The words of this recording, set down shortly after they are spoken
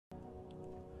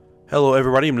Hello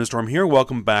everybody, I'm Storm here.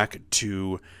 Welcome back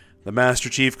to the Master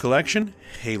Chief Collection,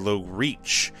 Halo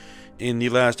Reach. In the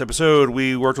last episode,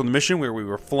 we worked on the mission where we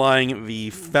were flying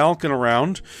the Falcon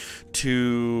around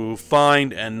to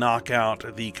find and knock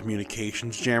out the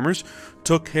communications jammers.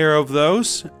 Took care of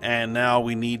those, and now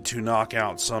we need to knock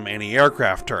out some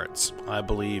anti-aircraft turrets, I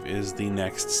believe is the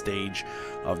next stage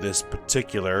of this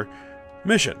particular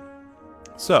mission.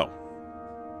 So,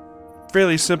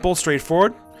 fairly simple,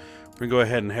 straightforward. We're going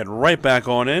to go ahead and head right back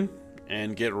on in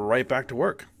and get right back to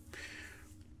work.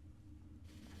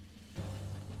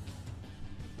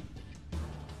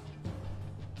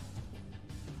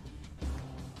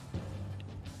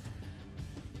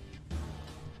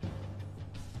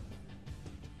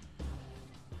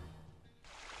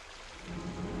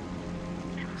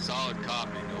 Solid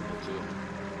copy, Noble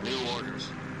 2. New orders.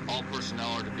 All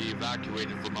personnel are to be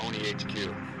evacuated from ONI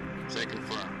HQ. Say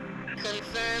confirm.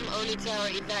 Confirm ONI Tower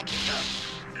evacuation.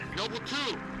 Noble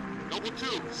 2! Noble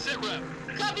 2, sit rep.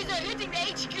 Copies are hitting the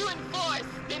HQ in force.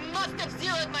 They must have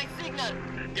zeroed my signal.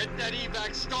 Get that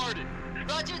evac started.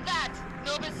 Roger that.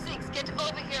 Noble 6, get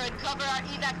over here and cover our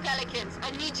evac Pelicans. I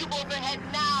need you overhead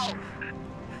now.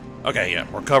 Okay, yeah,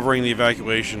 we're covering the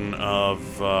evacuation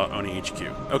of ONI HQ.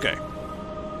 Okay.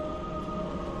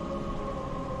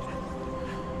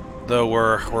 Though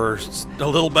we're a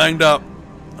little banged up.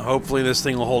 Hopefully this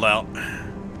thing will hold out.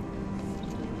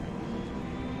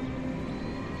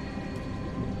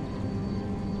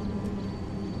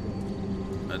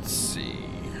 Let's see.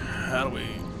 How do we...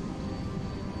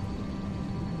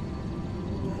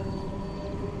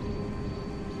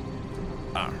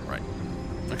 Ah, right.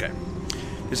 Okay.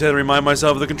 Just had to remind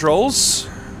myself of the controls.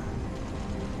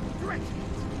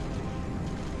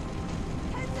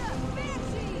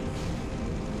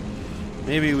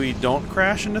 Maybe we don't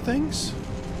crash into things?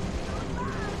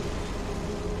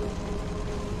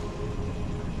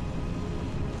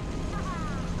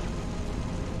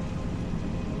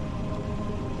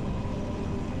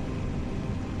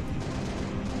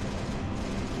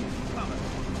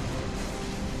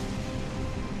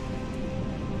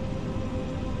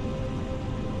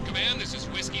 Command, this is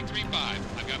Whiskey 3-5.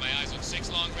 I've got my eyes on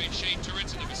 6 long-range shade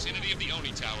turrets in the vicinity of the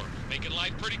ONI Tower, making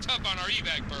life pretty tough on our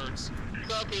evac birds.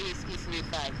 Copy, Whiskey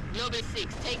 3-5. Noble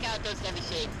 6, take out those heavy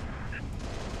shades.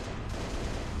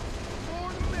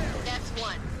 That's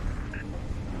one.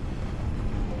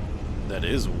 That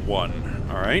is one.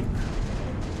 Alright.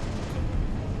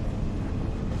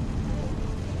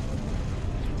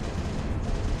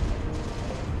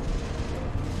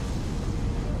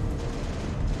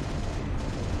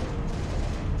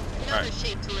 Another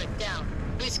shade turret down.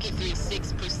 Whiskey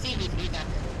 3-6, proceed with evac.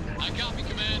 I copy,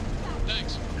 Command.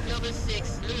 Thanks. Noble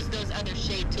 6, lose those other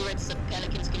shade turrets so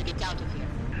Pelicans can get out of here.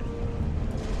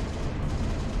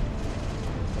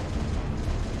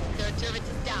 Third turret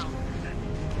is down.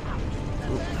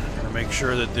 Gotta make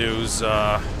sure that those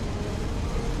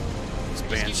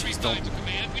banshees don't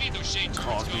Command, we need those shade turrets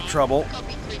cause me gone. trouble.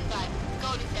 Copy 3-5. Go,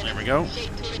 Lieutenant. There we go.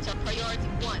 Shade turrets are priority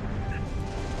 1.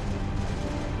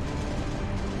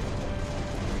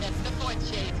 That's the fourth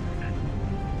shade.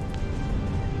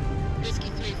 Whiskey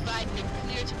 3-5, you're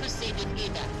clear to proceed with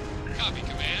evac. Copy,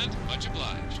 Command. Much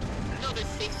obliged. Noble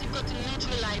 6, you've got to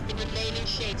neutralize the remaining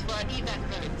shades for our evac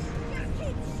turrets.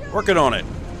 Working on it.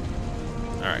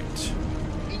 Alright.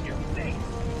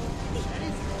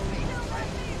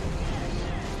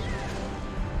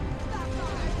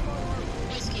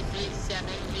 Whiskey 3-7,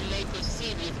 you may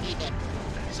proceed with evac.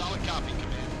 Solid copy,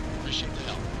 Command. Appreciate the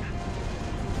help.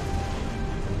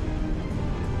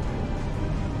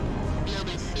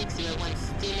 Noble 6, you are one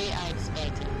stilly I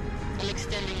expected. I'm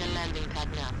extending the landing pad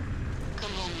now.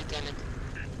 Come home, Lieutenant.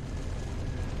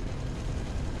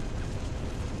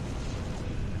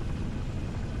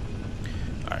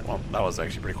 Alright, well, that was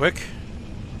actually pretty quick.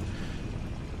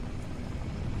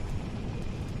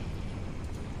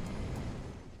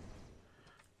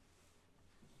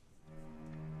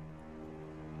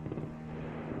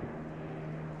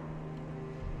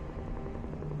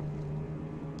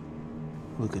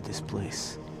 Look at this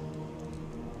place.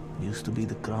 Used to be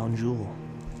the crown jewel.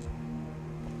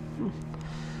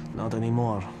 Not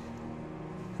anymore.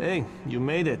 Hey, you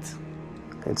made it.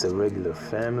 It's a regular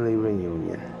family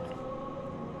reunion.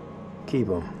 Keep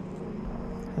him.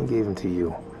 I gave him to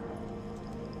you.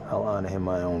 I'll honor him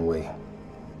my own way.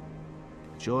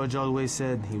 George always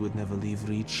said he would never leave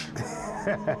Reach.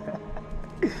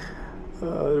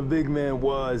 The big man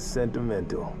was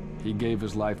sentimental. He gave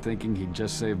his life thinking he'd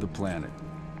just save the planet.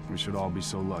 We should all be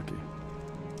so lucky.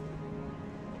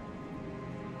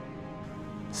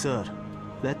 Sir,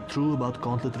 that true about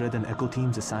Gauntlet Red and Echo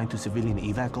teams assigned to civilian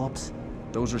evac ops?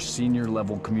 Those are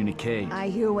senior-level communiques. I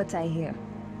hear what I hear.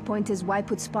 Point is, why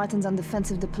put Spartans on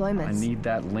defensive deployments? I need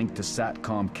that link to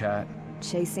SATCOM, Cat.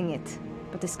 Chasing it.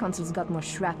 But this console's got more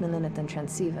shrapnel in it than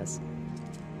transceivers.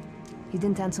 You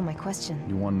didn't answer my question.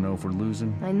 You want to know if we're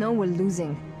losing? I know we're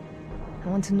losing. I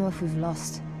want to know if we've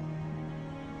lost.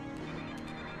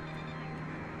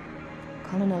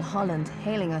 Colonel Holland,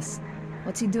 hailing us.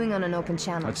 What's he doing on an open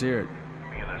channel? Let's hear it.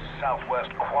 In the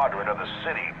southwest quadrant of the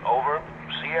city. Over.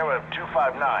 Sierra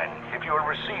 259. If you are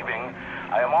receiving,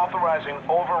 I am authorizing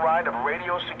override of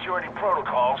radio security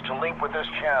protocols to link with this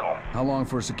channel. How long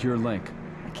for a secure link?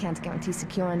 I can't guarantee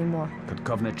secure anymore. Could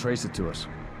Covenant trace it to us?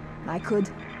 I could.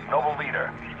 Noble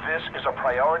Leader, this is a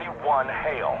Priority 1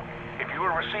 hail. If you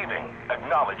are receiving,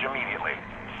 acknowledge immediately.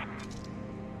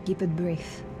 Keep it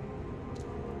brief.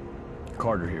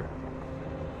 Carter here.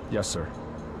 Yes, sir.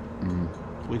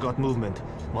 We got movement.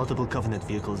 Multiple Covenant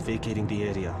vehicles vacating the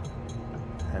area.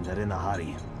 And they're in a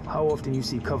hurry. How often you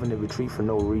see Covenant retreat for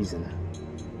no reason?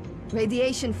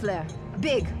 Radiation flare.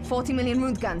 Big. 40 million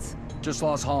root guns. Just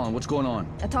lost Holland. What's going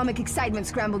on? Atomic excitement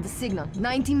scrambled the signal.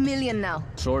 90 million now.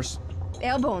 Source?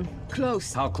 Airborne.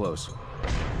 Close. How close?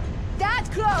 That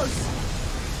close!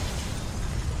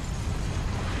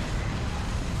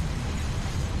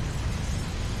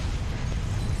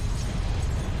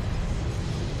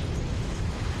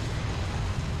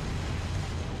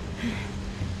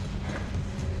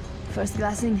 First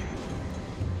glassing?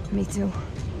 Me too.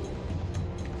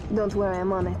 Don't worry,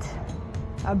 I'm on it.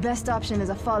 Our best option is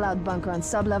a fallout bunker on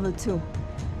sub-level 2.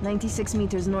 96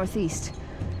 meters northeast.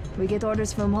 We get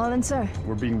orders from Holland, sir?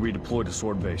 We're being redeployed to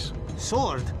Sword Base.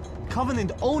 Sword?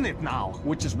 Covenant own it now!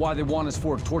 Which is why they want us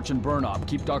for a torch and burn op.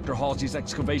 Keep Dr. Halsey's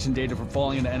excavation data from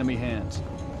falling into enemy hands.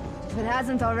 If it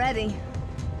hasn't already.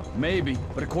 Maybe,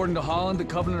 but according to Holland, the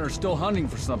Covenant are still hunting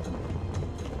for something.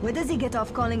 Where does he get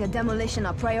off calling a demolition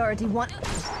a Priority 1?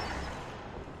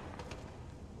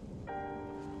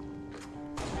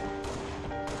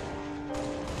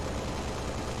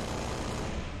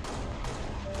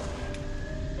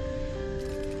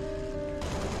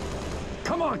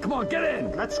 Come on, get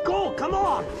in! Let's go, come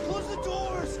on! Close the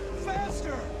doors!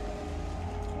 Faster!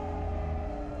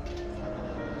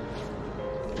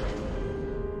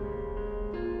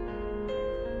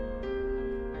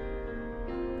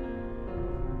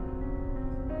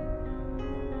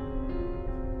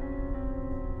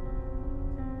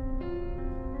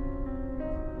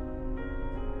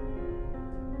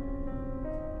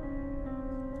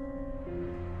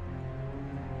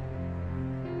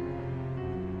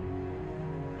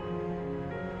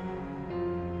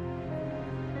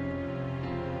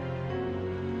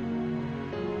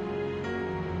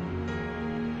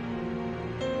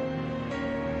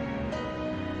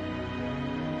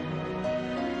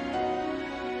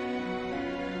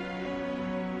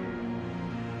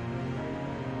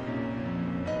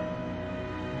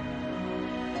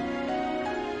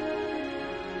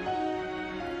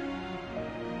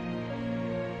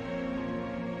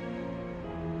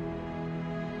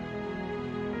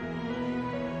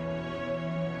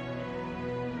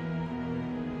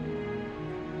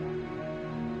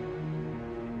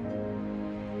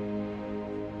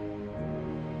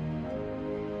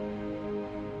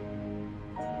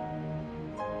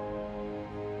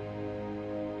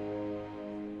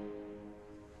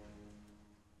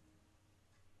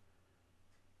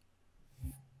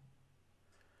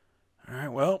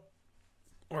 Alright, well,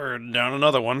 we're down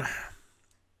another one.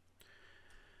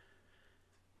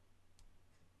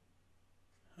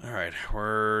 Alright,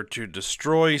 we're to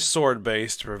destroy Sword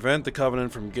Base to prevent the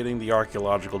Covenant from getting the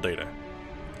archaeological data.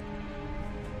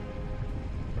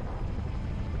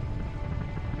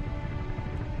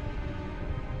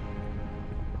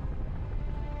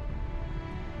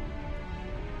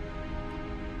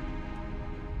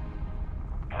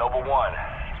 Noble 1,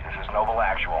 this is Noble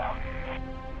Actual.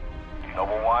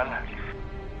 Noble 1,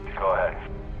 go ahead.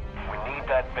 We need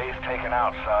that base taken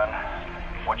out, son.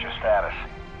 What's your status?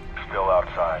 Still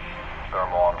outside.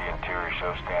 Thermal on the interior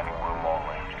shows standing room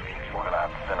only. We're gonna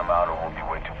have to thin them out or we'll be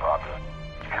way too popular.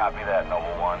 Copy that,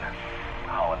 Noble 1.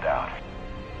 Holland out.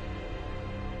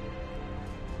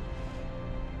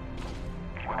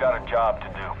 We got a job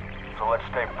to do, so let's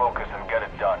stay focused and get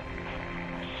it done.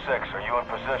 6, are you in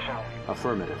position?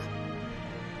 Affirmative.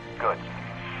 Good.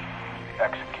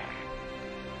 Execute.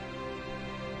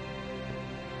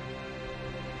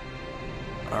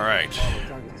 Alright.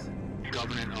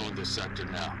 Covenant owns this sector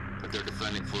now, but they're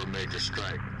defending for a major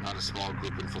strike, not a small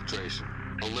group infiltration.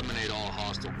 Eliminate all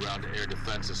hostile ground-to-air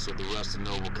defenses so the rest of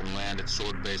Noble can land at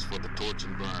Sword Base for the torch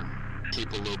and burn.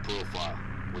 Keep a low profile.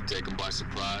 We take them by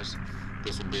surprise,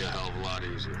 this will be a hell of a lot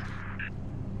easier. 'Copy that, Noble 1. Holland out. 6, are you in position? Affirmative. Good. Execute. All right. Covenant owns this sector now, but they're defending for a major strike, not a small group infiltration. Eliminate all hostile ground-to-air defenses so the rest of Noble can land at Sword Base for the torch and burn. Keep a low profile. We'll take them by surprise. This will be a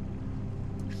hell of a lot easier.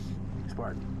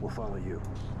 Spartan, we'll follow you.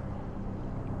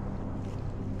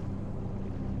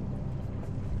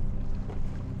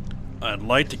 I'd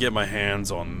like to get my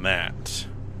hands on that.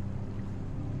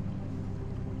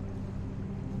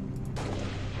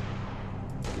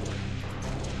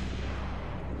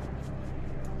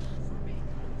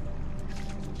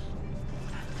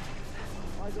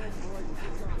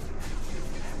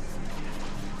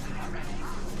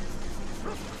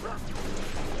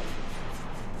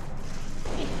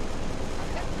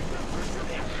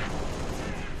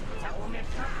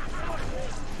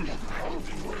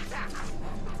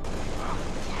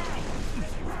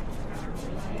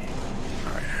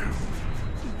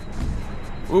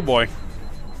 Oh boy.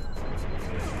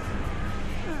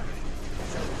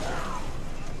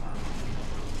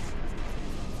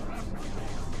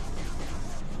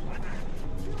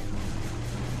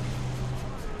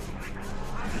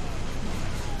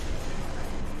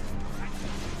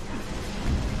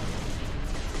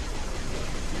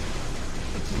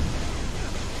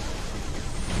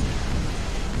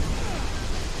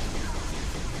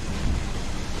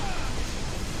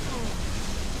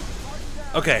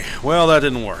 Okay, well, that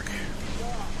didn't work.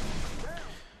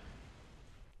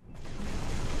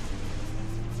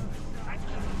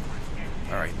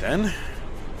 Alright then.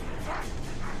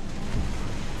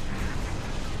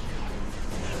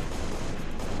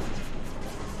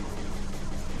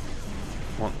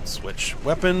 Switch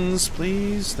weapons,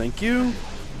 please. Thank you.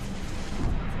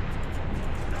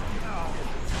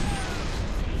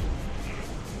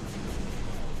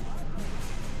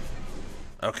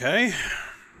 Okay.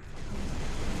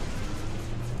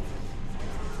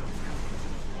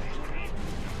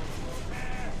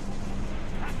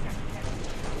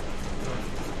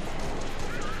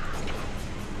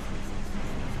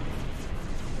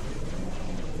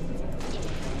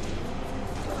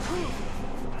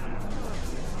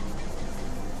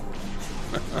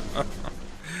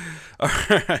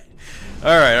 Alright.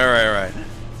 Alright.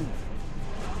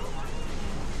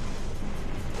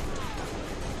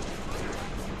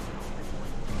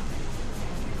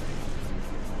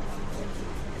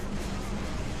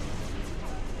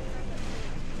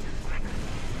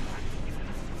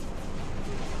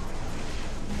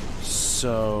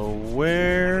 So,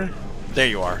 where... There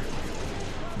you are.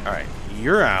 Alright,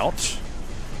 you're out.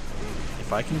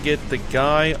 If I can get the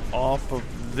guy off of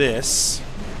this...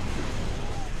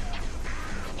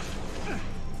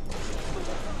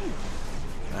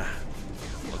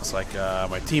 Looks like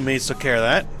my teammates took care of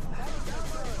that.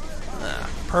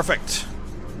 Perfect.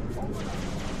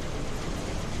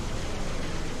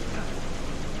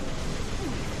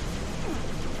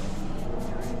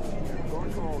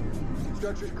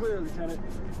 Structure's clear, Lieutenant.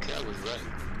 Cal was right.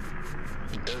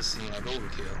 It does seem like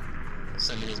overkill.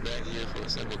 Sending us back here for a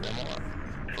simple demo op.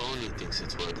 Only thinks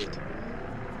it's worth it.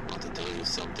 Want to tell you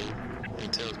something? He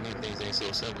tells me things ain't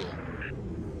so simple.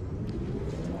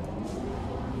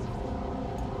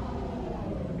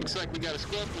 Looks like we got a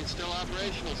Scorpion still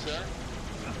operational, sir.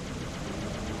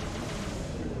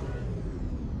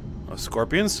 A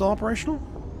Scorpion still operational?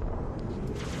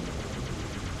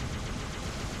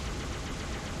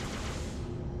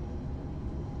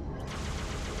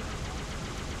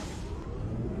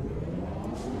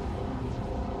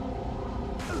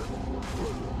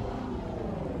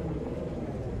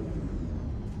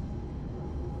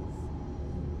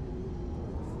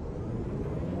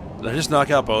 Did I just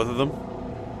knock out both of them?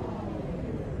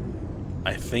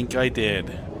 I think I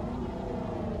did.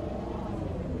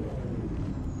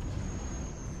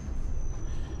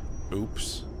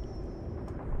 Oops.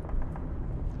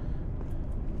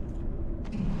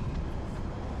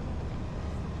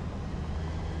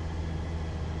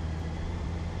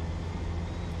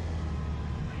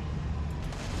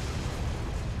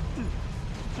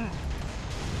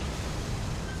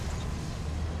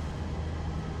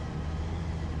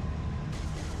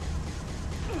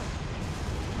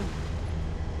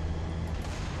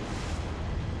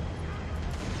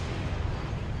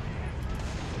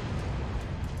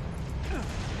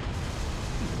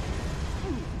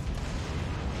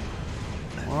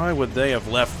 Why would they have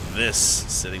left this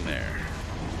sitting there?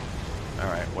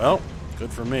 Alright, well,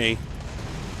 good for me.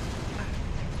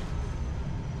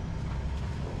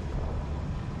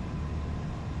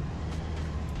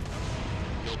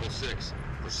 Noble 6,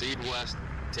 proceed west,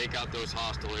 take out those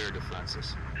hostile air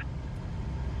defenses.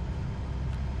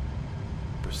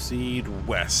 Proceed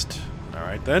west.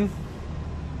 Alright then.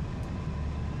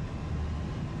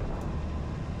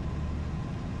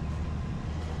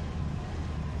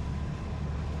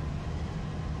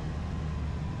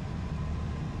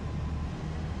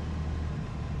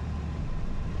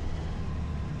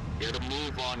 Get a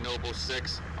move on, Noble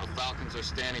 6. Our Falcons are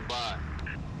standing by.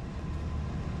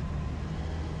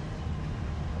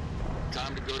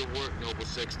 Time to go to work, Noble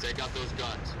 6. Take out those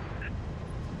guns.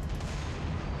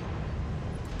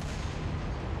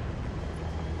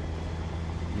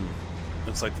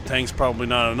 Looks like the tank's probably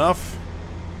not enough.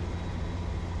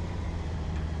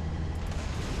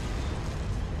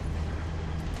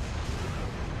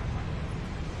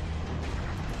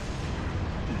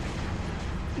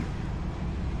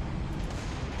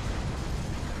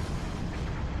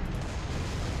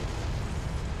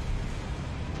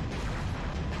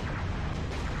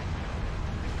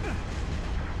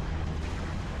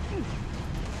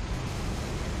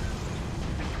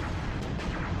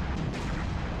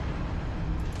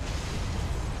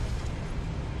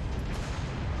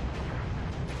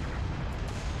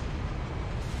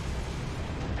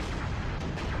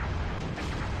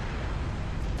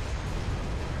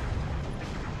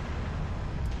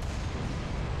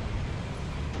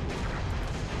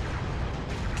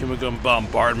 Chemical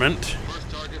bombardment. First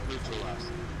target neutralized.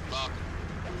 Falcon,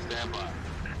 stand by.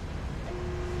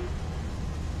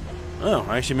 Oh,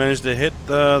 I actually managed to hit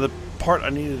the part I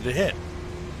needed to hit.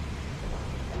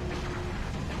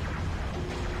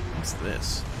 What's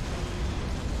this?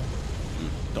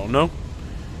 Don't know.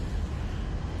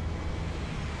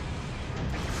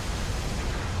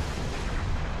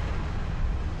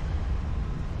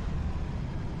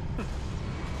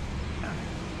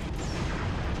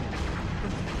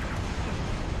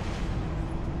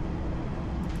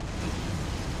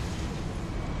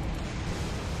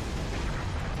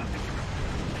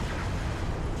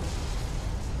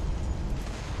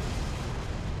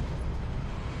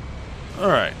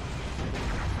 Alright.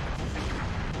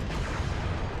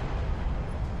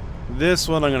 This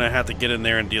one I'm going to have to get in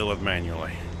there and deal with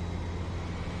manually.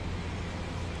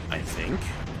 I think.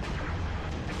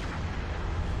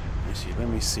 Let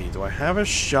me see. Do I have a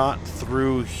shot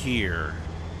through here?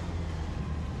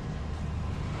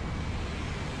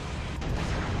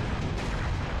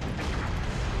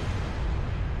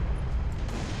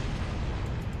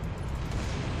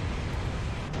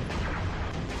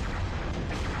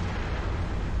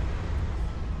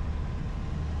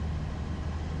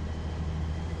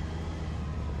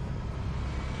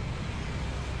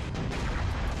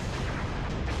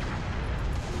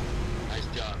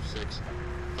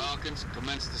 Falcons,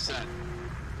 commence descent.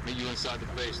 Meet you inside the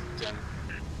base, Lieutenant.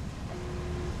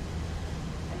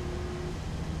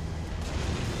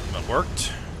 That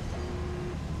worked.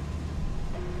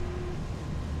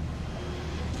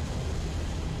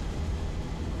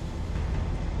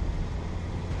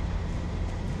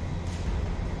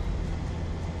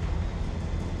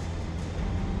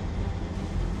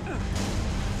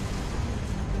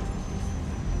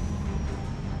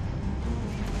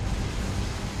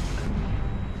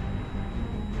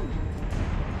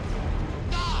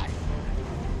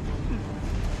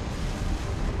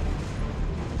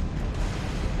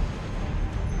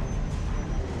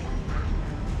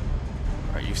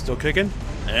 You still kicking?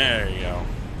 There you go.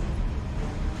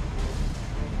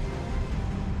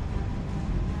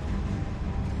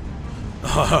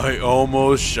 I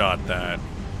almost shot that.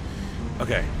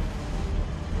 Okay.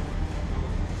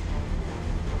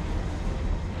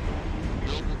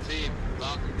 Noble team,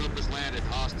 Falcon group has landed.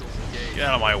 Hostiles engaged. Get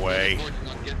out of my way. Working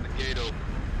on getting the gate open.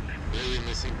 Really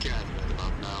missing Cat right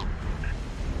about now.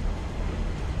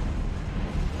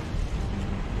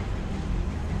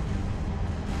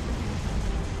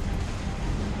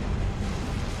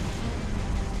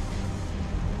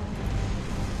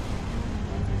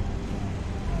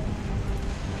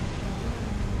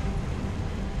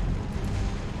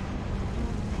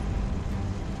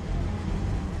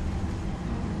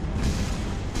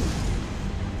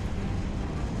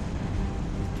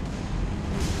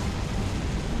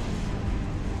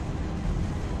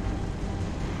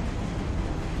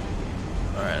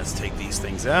 Alright, let's take these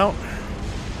things out.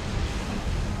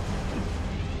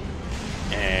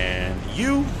 And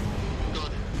you.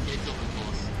 Good. Gates open,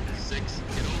 boss. 6,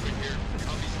 get over here.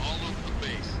 Cubbies all over the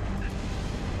base.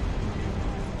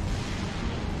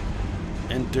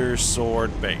 Enter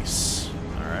sword base.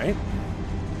 Alright.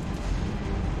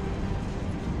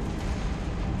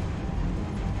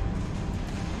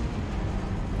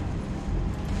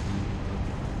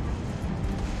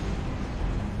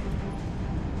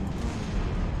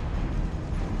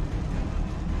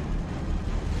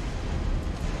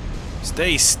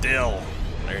 Stay still.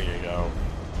 There you go.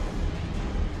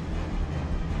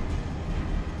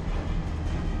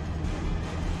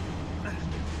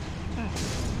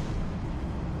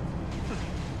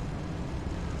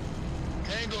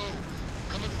 Tango,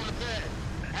 coming from the bed.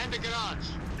 And the garage.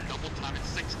 Double time. ground at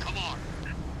 6. Come on.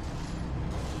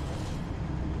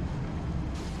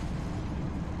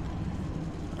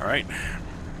 All right,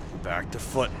 back to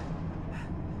foot.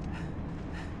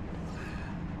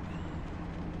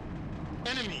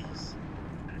 Enemies.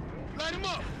 Light them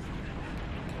up.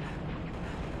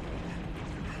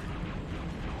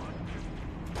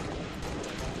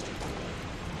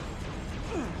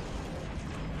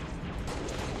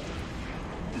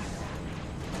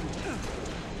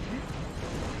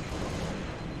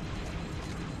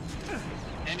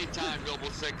 Anytime,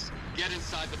 Noble 6. Get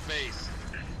inside the base.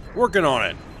 Working on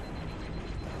it.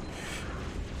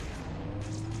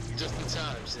 Just in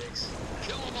time, 6.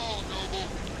 Kill them all, Noble.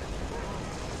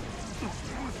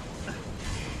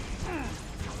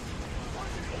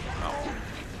 Oh.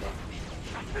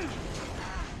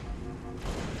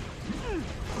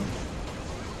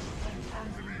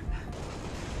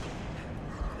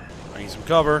 I need some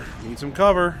cover. Need some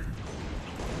cover.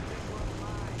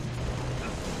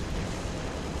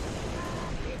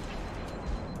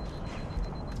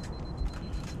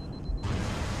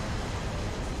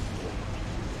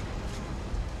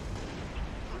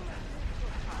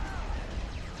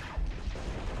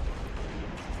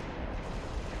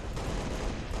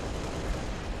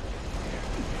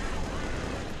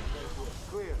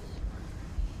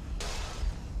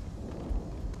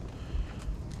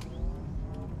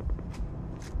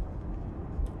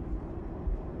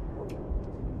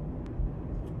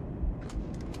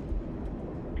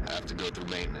 Have to go through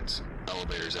maintenance.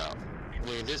 Elevator's out.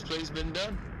 The way this place been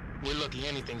done, we're lucky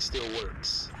anything still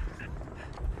works.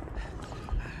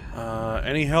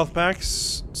 Any health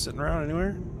packs sitting around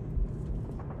anywhere?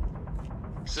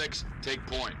 6, take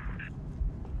point.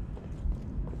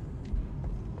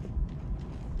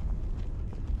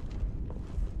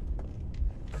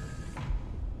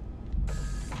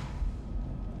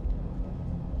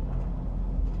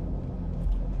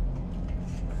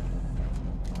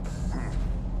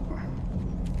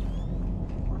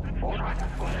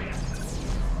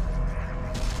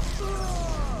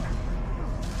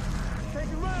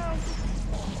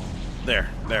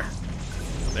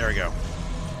 There we go.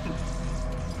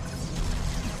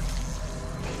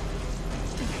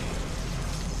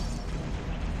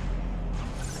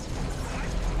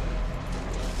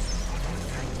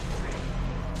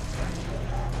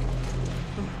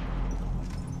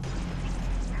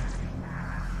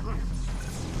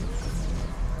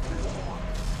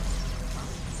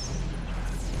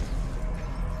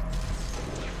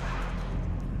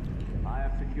 I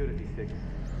have security, 6.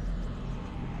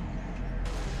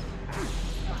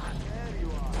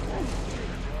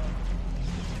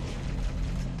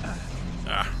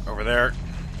 Over there.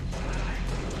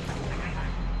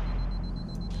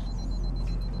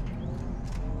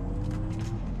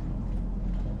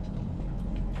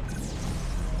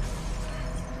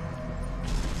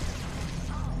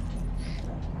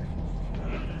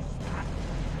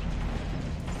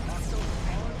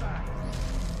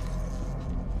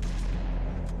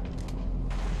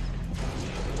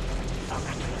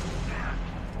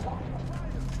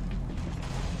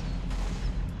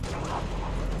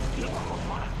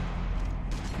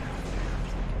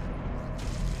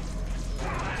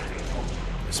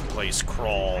 This place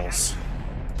crawls.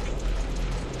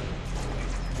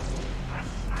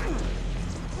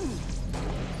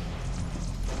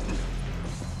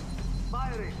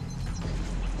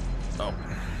 Oh.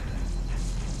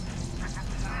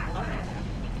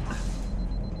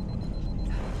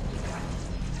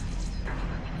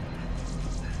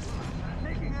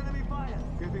 Taking enemy fire.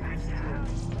 Giving this through.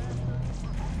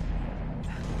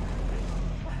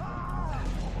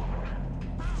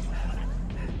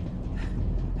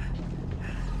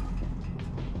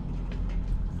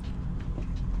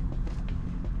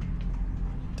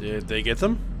 Did they get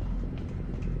them?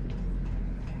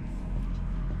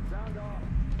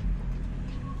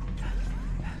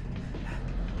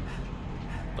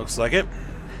 Looks like it.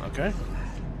 Okay.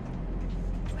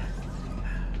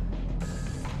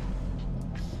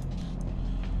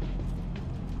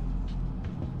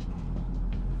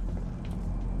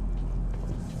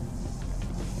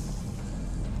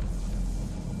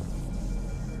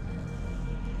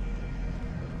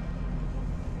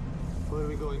 Where are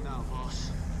we going now, boss?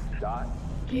 Dot?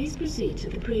 Please proceed to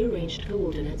the pre-arranged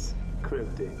coordinates.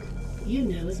 Cryptic. You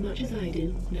know as much as I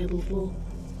do, Noble 4.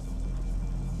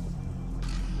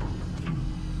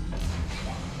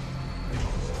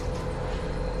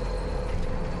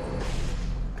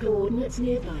 Coordinates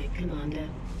nearby, Commander.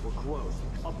 We're close.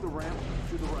 Up the ramp,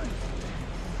 to the right.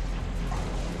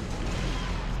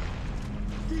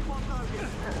 Keep on target.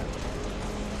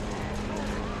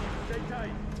 Stay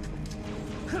tight.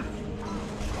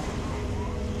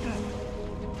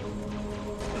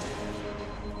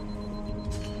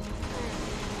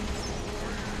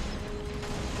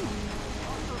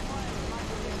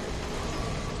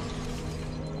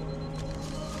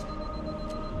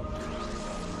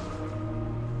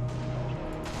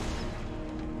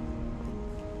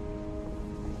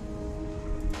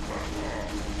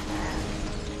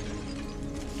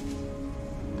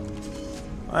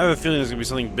 I have a feeling there's gonna be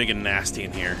something big and nasty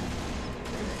in here.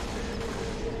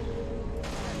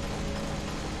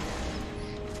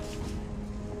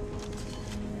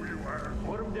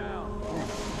 Put him down.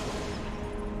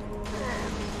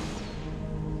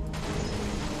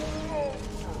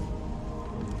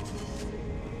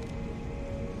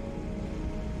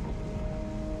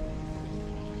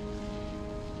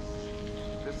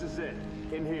 This is it.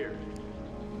 In here.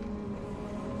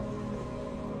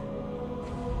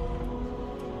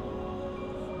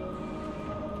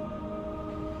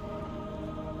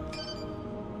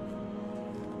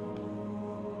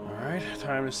 Alright,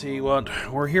 time to see what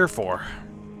we're here for.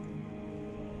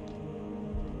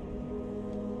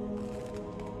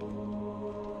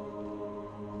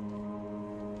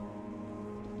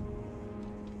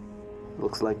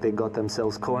 Looks like they got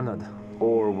themselves cornered.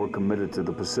 Or we're committed to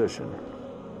the position.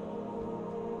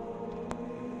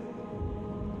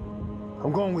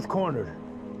 I'm going with cornered.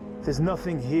 There's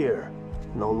nothing here.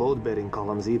 No load-bearing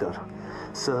columns either.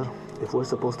 Sir, if we're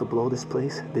supposed to blow this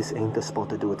place, this ain't the spot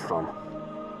to do it from.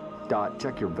 Dot,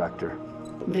 check your vector.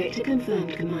 Vector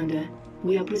confirmed, Commander.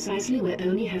 We are precisely where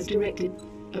Oni has directed.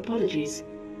 Apologies.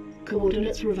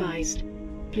 Coordinates revised.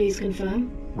 Please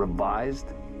confirm? Revised?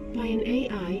 By an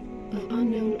AI of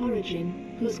unknown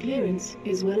origin, whose clearance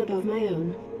is well above my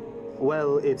own.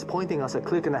 Well, it's pointing us a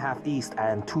click and a half east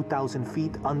and 2,000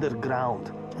 feet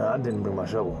underground. I didn't bring my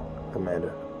shovel,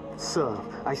 Commander. Sir,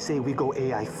 I say we go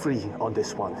AI free on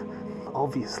this one.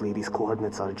 Obviously, these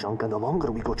coordinates are junk, and the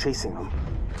longer we go chasing them.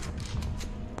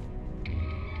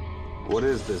 What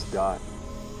is this, Dot?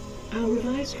 Our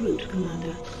revised route,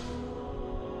 Commander.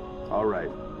 All right,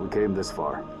 we came this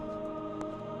far.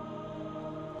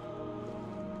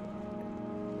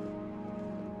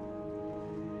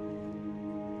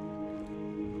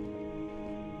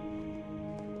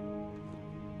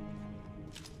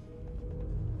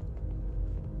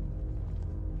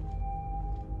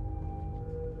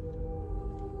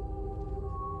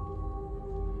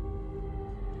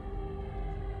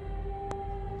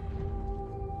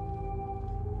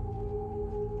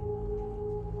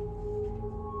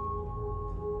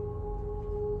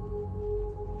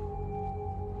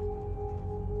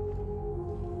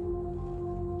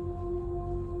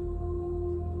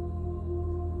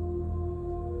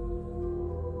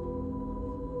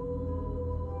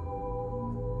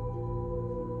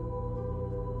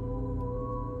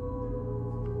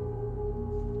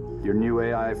 Your new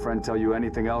AI friend tell you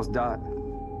anything else, Dot?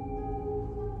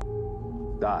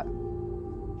 Dot.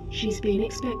 She's been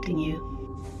expecting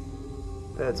you.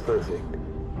 That's perfect.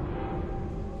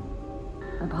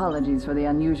 Apologies for the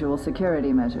unusual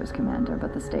security measures, Commander,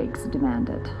 but the stakes demand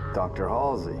it. Dr.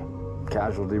 Halsey,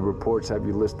 casualty reports have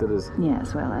you listed as...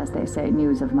 Yes, well, as they say,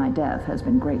 news of my death has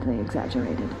been greatly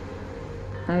exaggerated.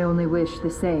 I only wish the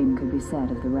same could be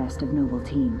said of the rest of Noble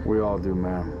Team. We all do,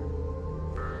 ma'am.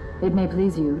 It may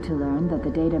please you to learn that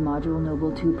the data module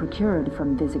Noble 2 procured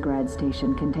from Visegrad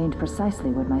Station contained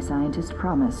precisely what my scientist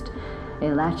promised,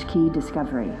 a latchkey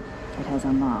discovery. It has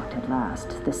unlocked, at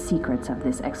last, the secrets of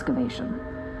this excavation.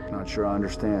 Not sure I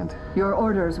understand. Your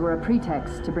orders were a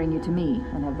pretext to bring you to me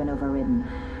and have been overridden.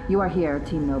 You are here,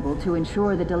 Team Noble, to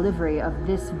ensure the delivery of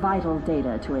this vital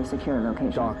data to a secure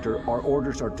location. Doctor, our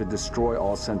orders are to destroy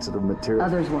all sensitive material.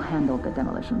 Others will handle the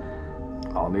demolition.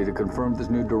 I'll need to confirm this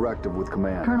new directive with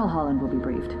command. Colonel Holland will be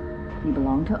briefed. You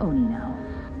belong to Oni now.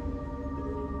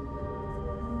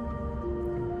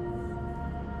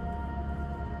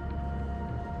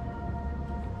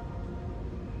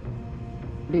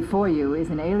 Before you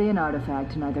is an alien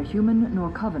artifact neither human nor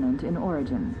Covenant in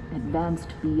origin,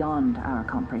 advanced beyond our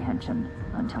comprehension,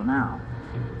 until now.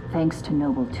 Thanks to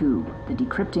Noble 2, the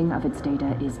decrypting of its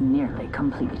data is nearly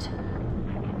complete.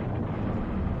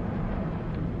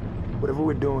 Whatever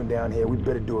we're doing down here, we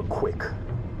better do it quick.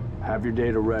 Have your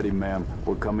data ready, ma'am.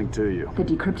 We're coming to you. The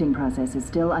decrypting process is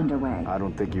still underway. I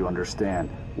don't think you understand.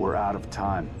 We're out of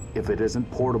time. If it isn't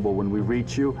portable when we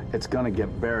reach you, it's gonna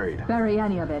get buried. Bury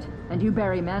any of it, and you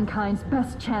bury mankind's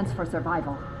best chance for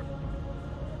survival.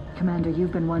 Commander,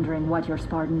 you've been wondering what your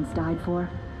Spartans died for?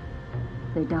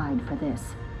 They died for this.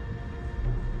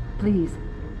 Please,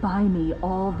 buy me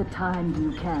all the time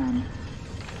you can.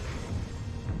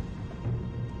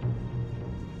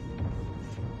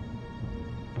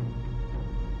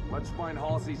 Let's find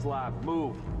Halsey's lab.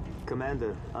 Move.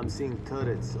 Commander, I'm seeing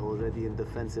turrets already in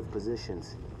defensive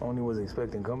positions. Only was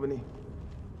expecting company?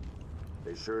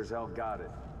 They sure as hell got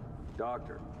it.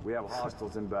 Doctor, we have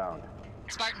hostiles inbound.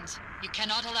 Spartans, you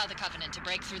cannot allow the Covenant to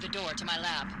break through the door to my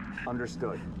lab.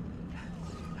 Understood.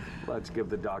 Let's give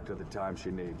the doctor the time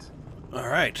she needs. All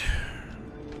right.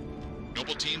 Noble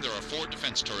Noble team, there are 4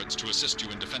 defense turrets to assist you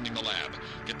in defending the lab.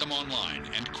 Get them online,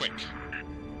 and quick.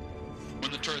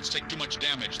 When the turrets take too much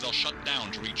damage, they'll shut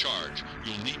down to recharge.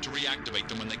 You'll need to reactivate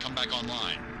them when they come back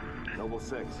online. Noble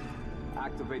 6,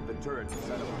 activate the turret to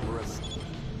set up a perimeter.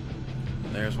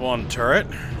 There's one turret.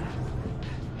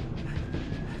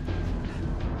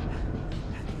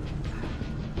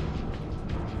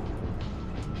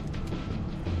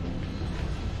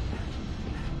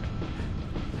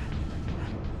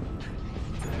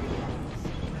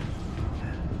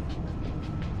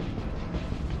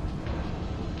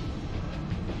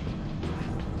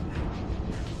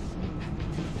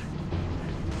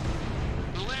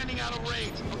 They're landing out of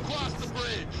range, across the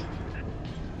bridge.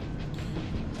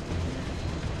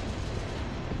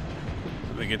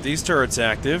 Let me get these turrets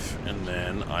active, and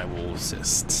then I will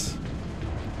assist.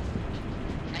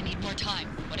 I need more time.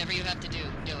 Whatever you have to do,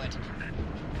 do it.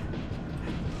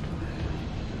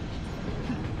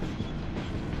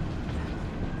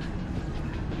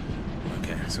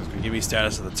 Okay, so it's gonna give me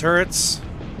status of the turrets.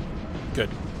 Good.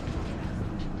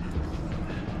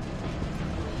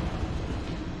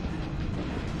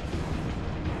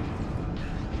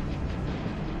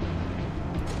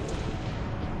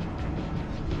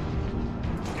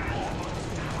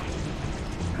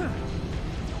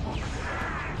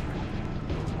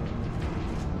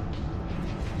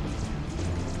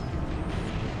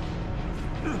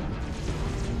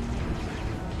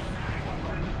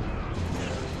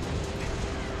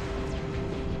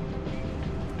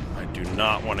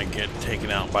 Not want to get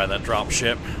taken out by that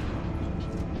dropship.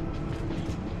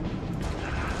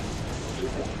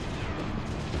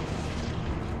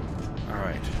 All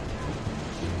right.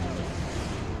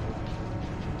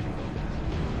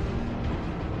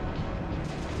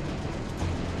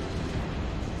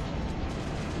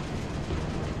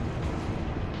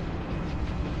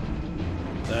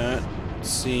 That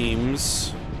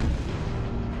seems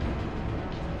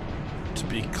to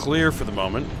be clear for the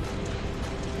moment.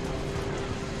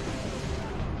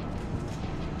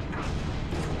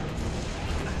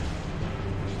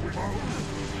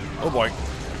 Oh boy.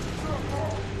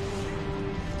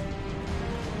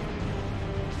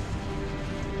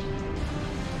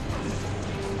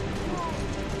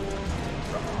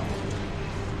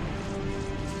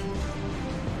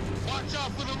 Watch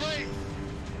out for the race.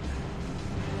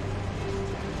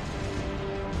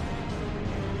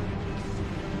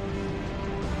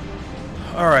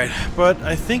 All right, but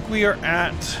I think we are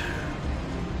at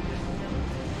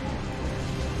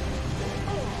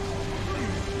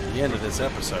the end of this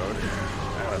episode.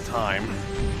 Out of time.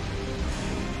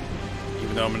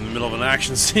 Even though I'm in the middle of an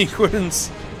action sequence.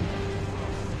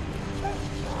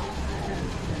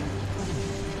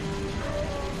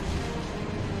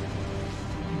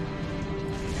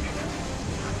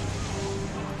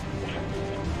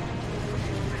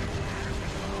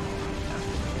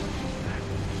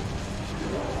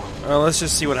 Well, let's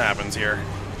just see what happens here.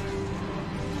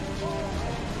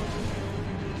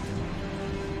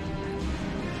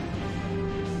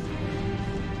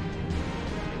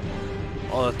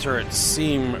 All the turrets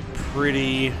seem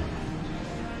pretty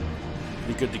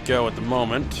good to go at the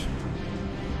moment.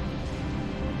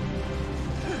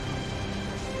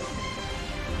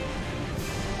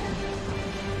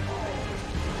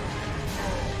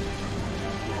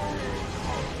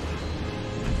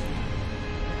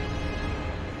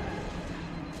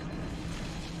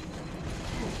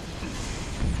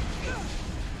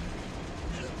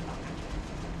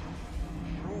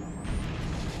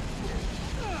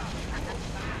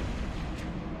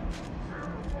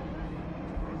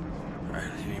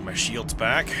 My shield's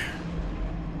back.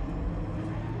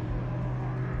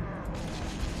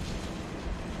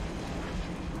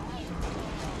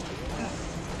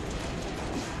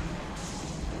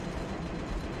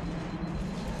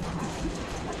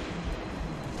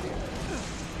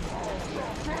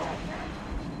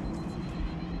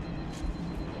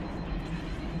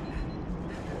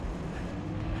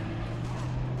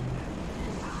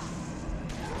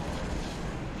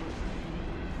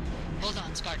 Hold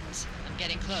on, Spartans. I'm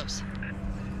getting close.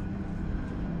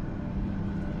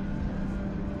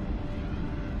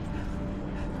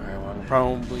 Alright, well, I'll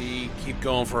probably keep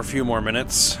going for a few more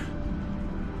minutes.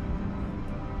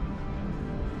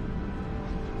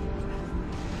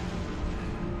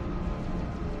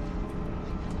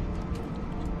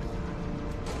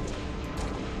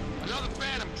 Another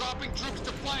Phantom dropping troops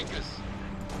to flank us.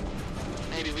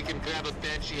 Maybe we can grab a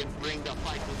Banshee and bring the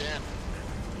fight to them.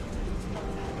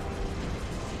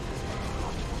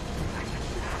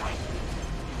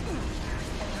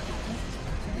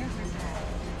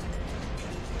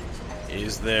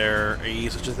 Is there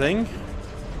such a thing?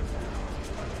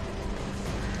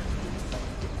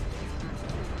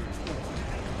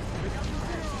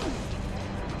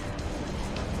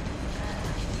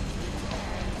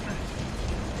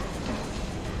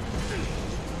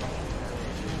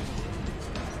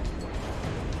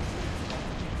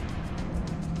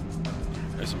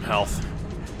 health.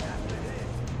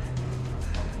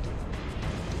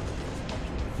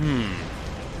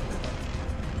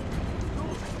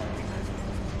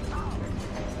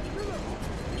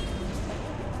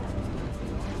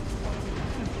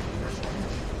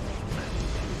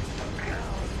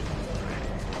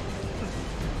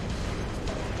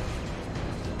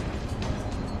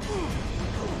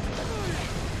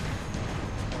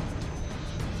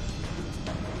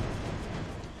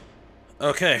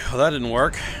 Okay, well that didn't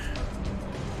work.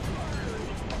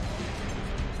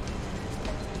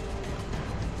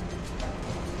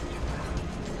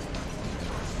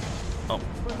 Oh,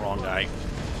 wrong guy.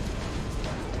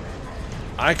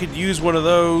 I could use one of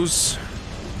those.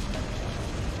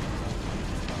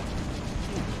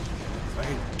 If I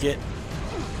could get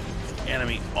the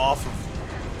enemy off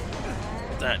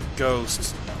of that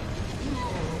ghost.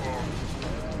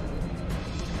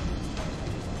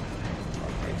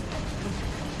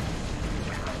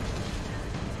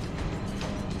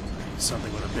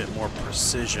 Something with a bit more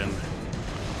precision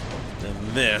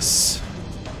than this.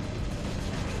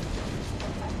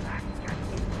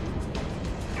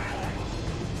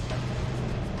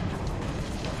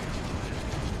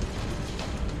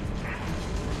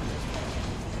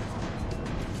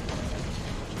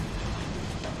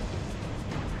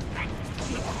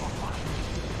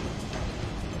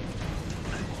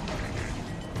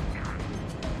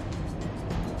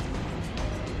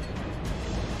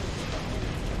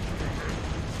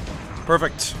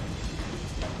 Perfect.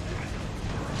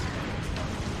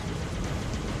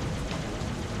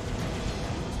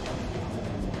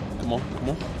 Come on, come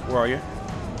on. Where are you?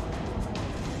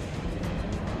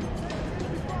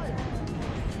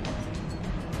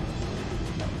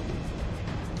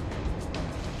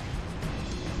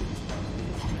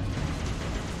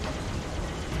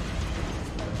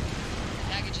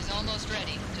 Package is almost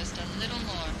ready. Just a little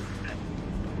more.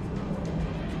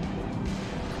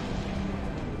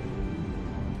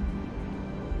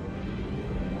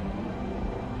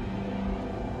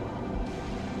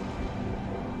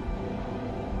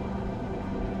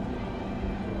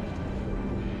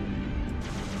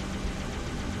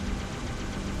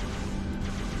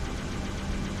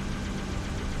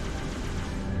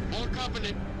 All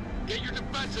Covenant, get your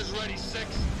defenses ready, 6.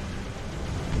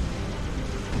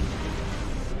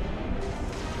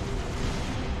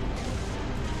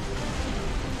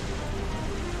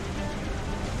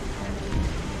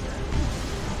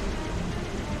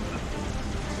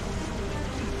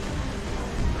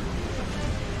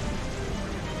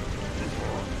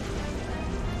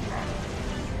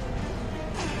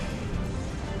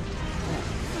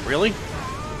 Really?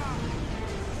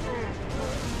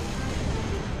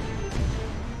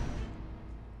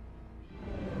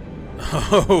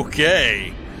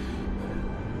 Okay.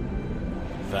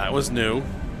 That was new.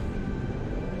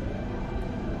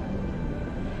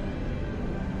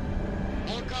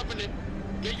 All Covenant,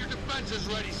 get your defenses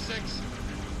ready, 6.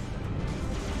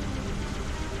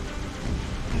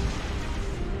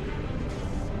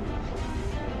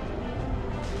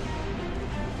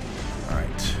 All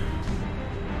right.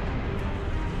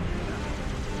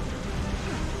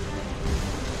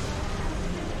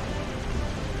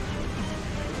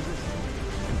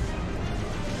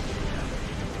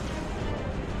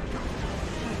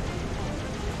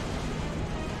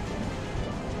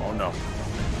 Oh no.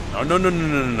 No, no, no, no,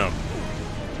 no, no, no.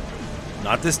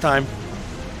 Not this time.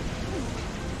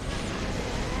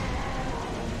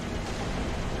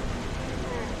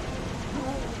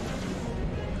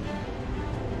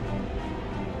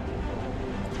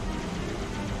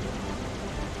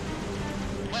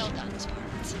 Well done,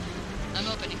 Spartans. I'm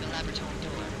opening the laboratory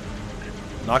door.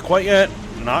 Not quite yet.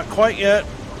 Not quite yet.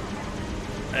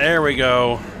 There we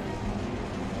go.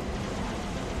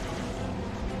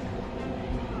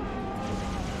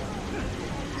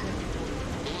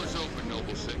 Doors open,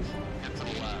 Noble 6. Get to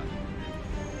the lab.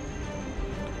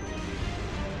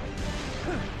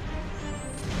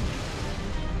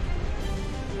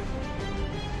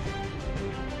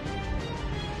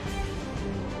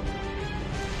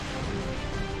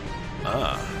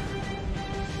 Ah.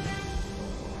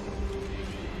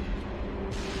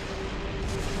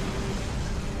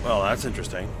 Well, that's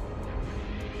interesting.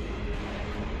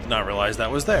 Did not realize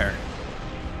that was there.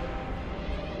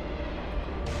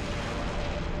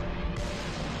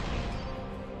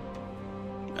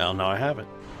 Well, now I have it.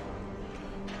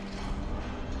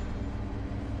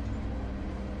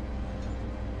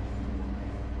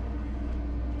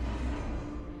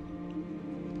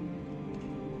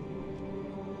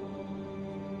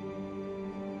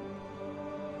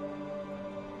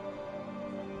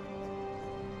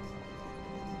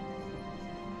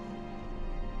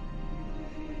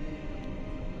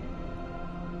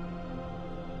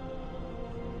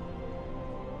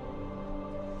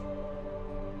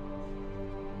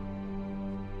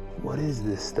 What is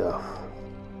this stuff?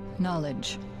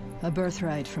 Knowledge. A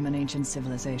birthright from an ancient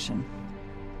civilization.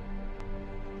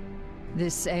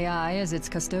 This AI is its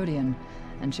custodian,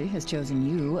 and she has chosen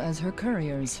you as her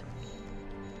couriers.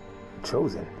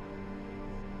 Chosen?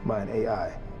 By an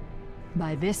AI?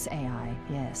 By this AI,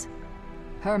 yes.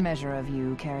 Her measure of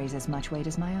you carries as much weight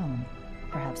as my own,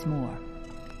 perhaps more.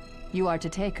 You are to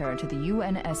take her to the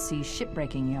UNSC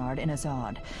shipbreaking yard in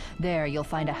Azad. There, you'll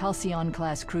find a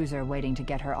Halcyon-class cruiser waiting to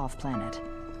get her off-planet.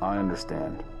 I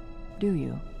understand. Do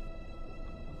you?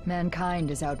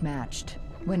 Mankind is outmatched.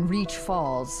 When Reach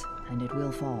falls, and it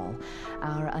will fall,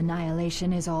 our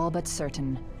annihilation is all but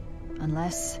certain.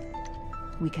 Unless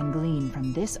we can glean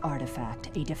from this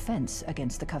artifact a defense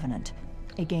against the Covenant.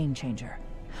 A game-changer.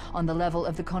 On the level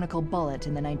of the conical bullet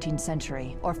in the 19th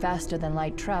century, or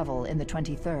faster-than-light travel in the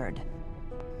 23rd.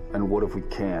 And what if we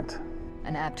can't?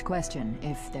 An apt question,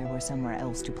 if there were somewhere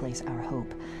else to place our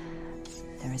hope.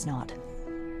 There is not.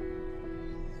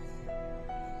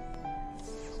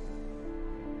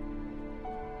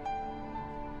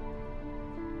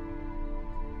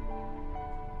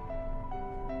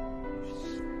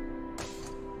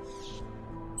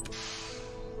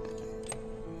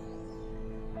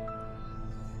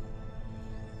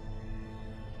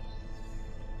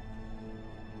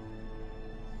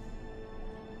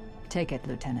 Take it,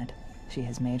 Lieutenant. She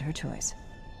has made her choice.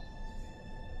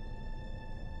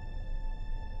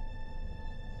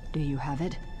 Do you have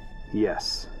it?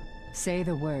 Yes. Say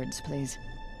the words, please.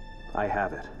 I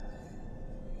have it.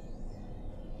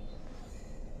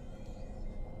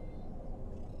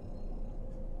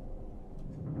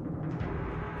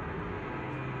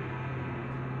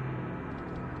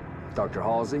 Dr.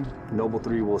 Halsey, Noble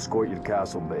 3 will escort you to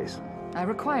Castle Base. I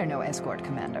require no escort,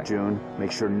 Commander. June,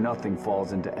 make sure nothing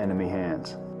falls into enemy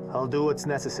hands. I'll do what's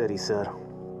necessary, sir.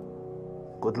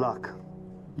 Good luck.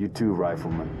 You too,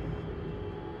 Rifleman.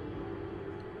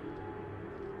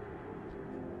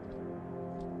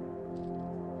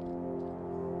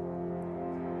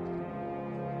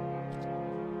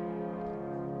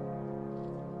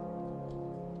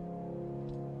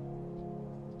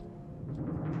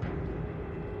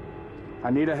 I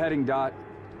need a heading, Dot.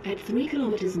 At 3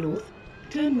 kilometers north,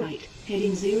 turn right,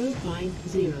 heading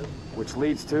 050. Which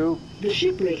leads to? The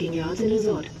shipbreaking yards in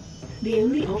Azad. The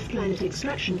only off-planet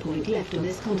extraction point left on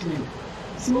this continent.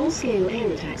 Small-scale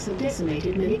air attacks have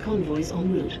decimated many convoys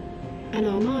en route. An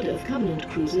armada of Covenant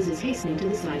cruisers is hastening to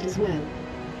the site as well.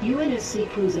 UNSC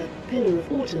cruiser Pillar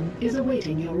of Autumn is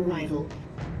awaiting your arrival.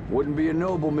 Wouldn't be a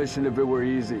Noble mission if it were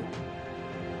easy.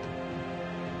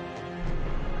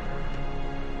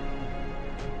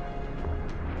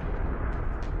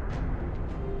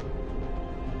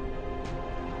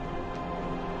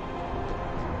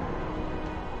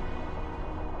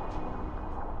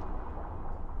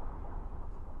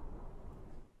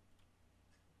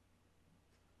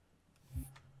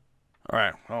 All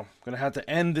right, well, I'm going to have to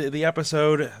end the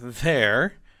episode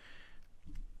there.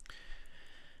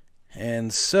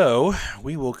 And so,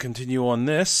 we will continue on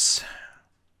this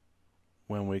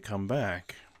when we come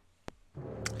back.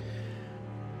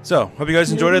 So, hope you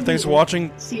guys enjoyed it. Thanks for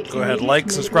watching. Go ahead, like,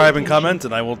 subscribe, and comment,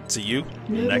 and I will see you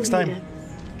next time.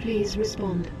 Please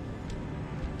respond.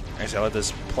 Actually, I'll let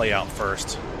this play out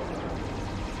first.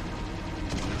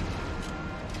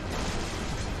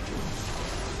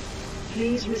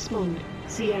 Please respond.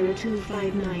 Sierra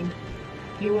 259.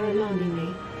 You are alarming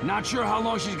me. Not sure how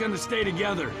long she's gonna stay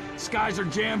together. Skies are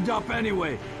jammed up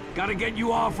anyway. Gotta get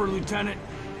you off her, Lieutenant.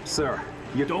 Sir,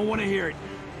 you don't want to hear it.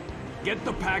 Get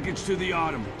the package to the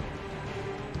Autumn.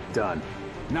 Done.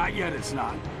 Not yet, it's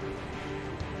not.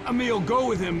 Emil, go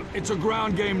with him. It's a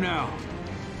ground game now.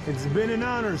 It's been an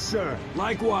honor, sir.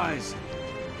 Likewise.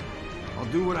 I'll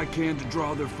do what I can to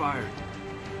draw their fire.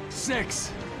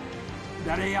 6.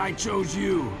 That AI chose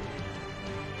you.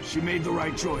 She made the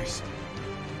right choice.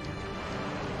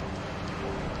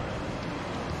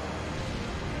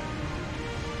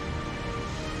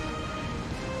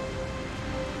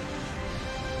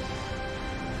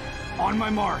 On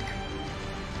my mark.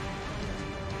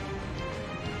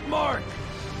 Mark!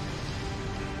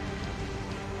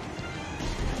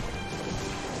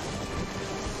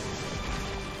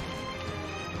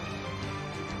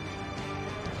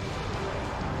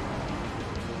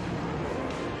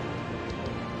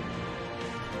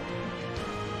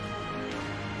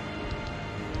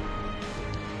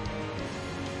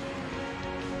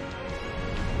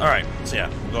 Alright, so yeah,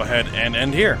 we'll go ahead and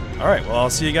end here. Alright, well,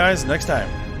 I'll see you guys next time.